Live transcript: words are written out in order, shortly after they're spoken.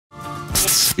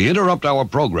We interrupt our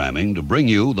programming to bring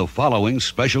you the following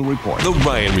special report. The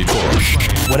Ryan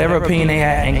Report. Whatever opinion they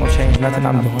had ain't gonna change nothing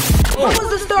I'm doing. What was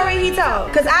the story he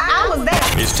told? Because I was there.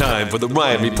 It's time for the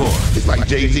Ryan Report. It's like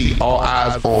Jay-Z, all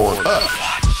eyes on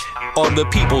us. On the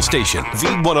People Station,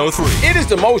 V103. It is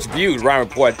the most viewed Ryan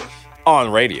Report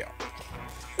on radio.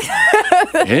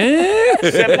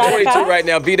 722 right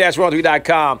now,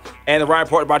 V-103.com. And the Ryan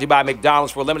Report brought to you by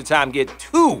McDonald's. For a limited time, get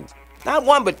two, not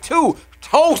one, but two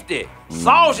toasted,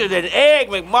 sausage and egg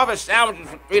McMuffin sandwiches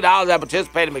for $3 at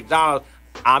participating McDonald's.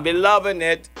 I'll be loving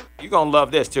it. You're going to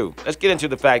love this, too. Let's get into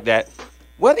the fact that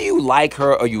whether you like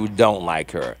her or you don't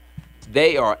like her,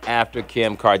 they are after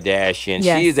Kim Kardashian.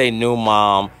 Yes. She is a new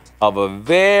mom of a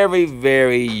very,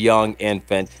 very young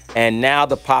infant, and now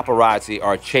the paparazzi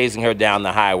are chasing her down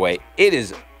the highway. It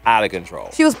is out of control.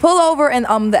 She was pulled over in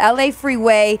the LA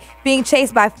freeway, being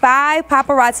chased by 5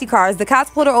 paparazzi cars. The cops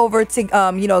pulled her over to,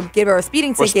 give her a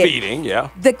speeding For ticket. speeding,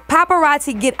 yeah. The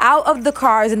paparazzi get out of the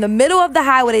cars in the middle of the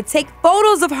highway. They take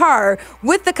photos of her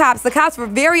with the cops. The cops were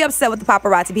very upset with the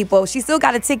paparazzi people. She still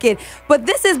got a ticket, but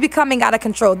this is becoming out of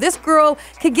control. This girl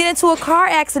could get into a car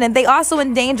accident. They also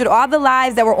endangered all the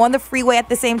lives that were on the freeway at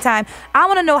the same time. I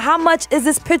want to know, how much is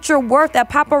this picture worth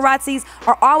that paparazzis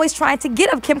are always trying to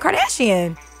get of Kim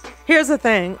Kardashian? Here's the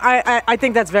thing. I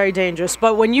think that's very dangerous.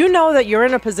 But when you know that you're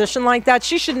in a position like that,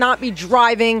 she should not be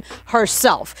driving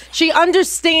herself. She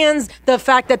understands the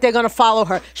fact that they're going to follow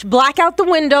her. She black out the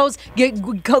windows,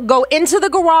 go into the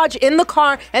garage in the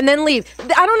car, and then leave.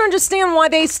 I don't understand why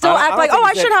they still act like,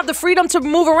 I should have the freedom to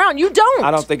move around. You don't.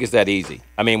 I don't think it's that easy.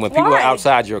 I mean, when people are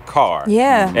outside your car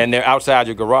and they're outside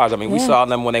your garage, I mean, we saw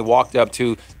them when they walked up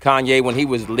to KimYe when he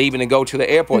was leaving to go to the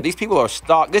airport. These people are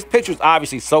stalked. This picture is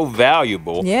obviously so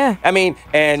valuable. Yeah. I mean,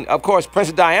 and of course,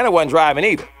 Princess Diana wasn't driving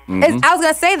either. I was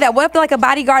going to say that. What if like a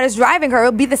bodyguard is driving her? It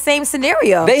would be the same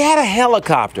scenario. They had a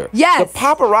helicopter. Yes. The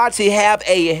paparazzi have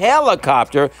a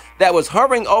helicopter that was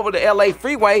hovering over the LA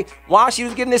freeway while she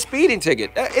was getting this speeding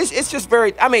ticket. It's just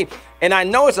very, I mean, and I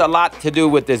know it's a lot to do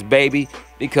with this baby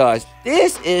because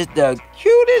this is the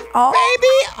cutest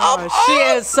baby of all she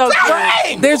is so time.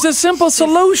 cute. There's a simple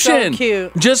solution. So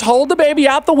cute. Just hold the baby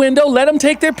out the window, let them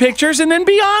take their pictures, and then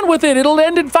be on with it. It'll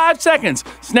end in 5 seconds.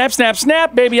 Snap, snap,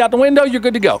 snap, baby out the window, you're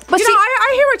good to go. But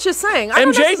I hear what you're saying.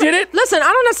 MJ did it. Listen,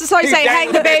 I don't necessarily say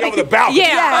hang the baby. Over the balcony.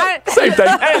 Same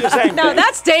thing. No,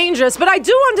 that's dangerous. But I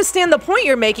do understand the point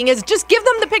you're making is just give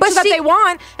them the pictures that they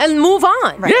want and move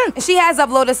on. Right. Yeah. She has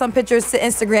uploaded some pictures to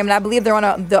Instagram, and I believe they're on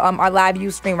our live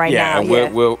view stream right now.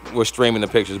 And we're streaming the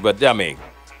pictures, but I mean,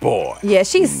 boy. Yeah,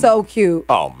 she's so cute.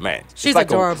 Oh, man. She's like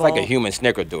adorable. It's like a human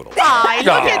snickerdoodle. Look at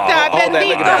that, baby.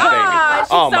 Look at that baby.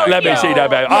 Oh, my Let me see that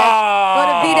baby. Go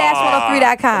to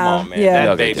V-103.com. Come on, man. Yeah.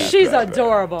 That baby. She's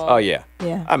adorable. Oh, yeah.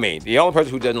 Yeah. I mean, the only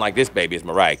person who doesn't like this baby is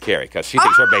Mariah Carey because she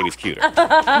thinks her baby's cuter.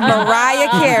 Mariah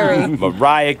Carey.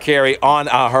 Mariah Carey on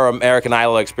her American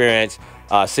Idol experience,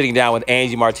 sitting down with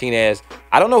Angie Martinez.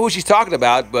 I don't know who she's talking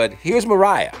about, but here's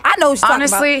Mariah. I know who she's talking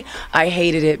Honestly, about. I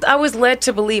hated it. I was led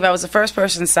to believe I was the first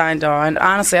person signed on.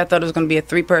 Honestly, I thought it was going to be a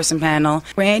 3-person panel.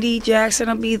 Randy Jackson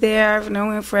will be there. I've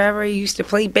known him forever. He used to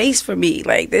play bass for me.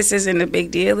 Like, this isn't a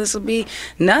big deal. This will be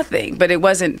nothing. But it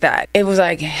wasn't that. It was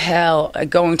like hell,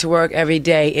 going to work every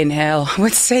day in hell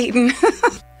with Satan.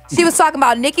 She was talking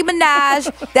about Nicki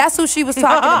Minaj. That's who she was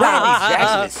talking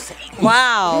about.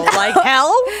 Wow. Like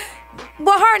hell?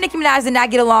 Well, her and Nicki Minaj did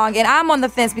not get along, and I'm on the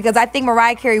fence because I think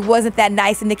Mariah Carey wasn't that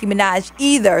nice to Nicki Minaj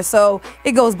either, so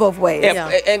it goes both ways.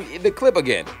 And the clip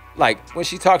again, like when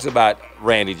she talks about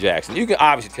Randy Jackson, you can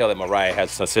obviously tell that Mariah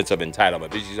has a sense of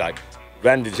entitlement. She's like,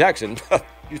 Randy Jackson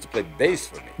used to play bass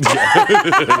for me.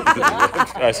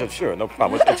 I said, sure, no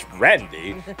problem. It's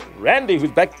Randy. Randy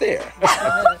who's back there.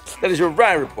 That is your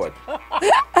Ryan Report.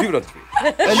 Beautiful.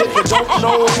 And if you don't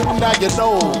know, now you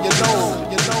know.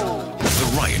 The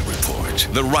Ryan Report.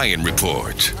 The Ryan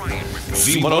Report.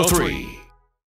 V103.